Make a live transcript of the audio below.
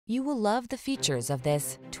You will love the features of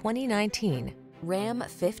this 2019 Ram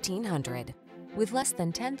 1500. With less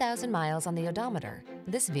than 10,000 miles on the odometer,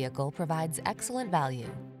 this vehicle provides excellent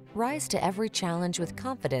value. Rise to every challenge with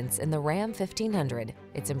confidence in the Ram 1500.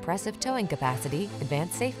 Its impressive towing capacity,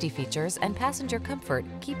 advanced safety features, and passenger comfort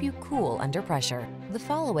keep you cool under pressure. The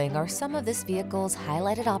following are some of this vehicle's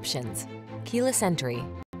highlighted options: keyless entry,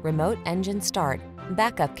 remote engine start,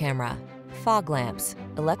 backup camera, fog lamps,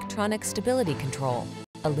 electronic stability control,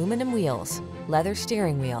 aluminum wheels, leather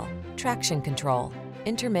steering wheel, traction control,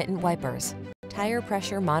 intermittent wipers, tire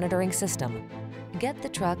pressure monitoring system. Get the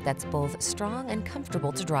truck that's both strong and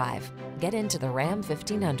comfortable to drive. Get into the Ram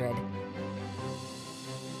 1500.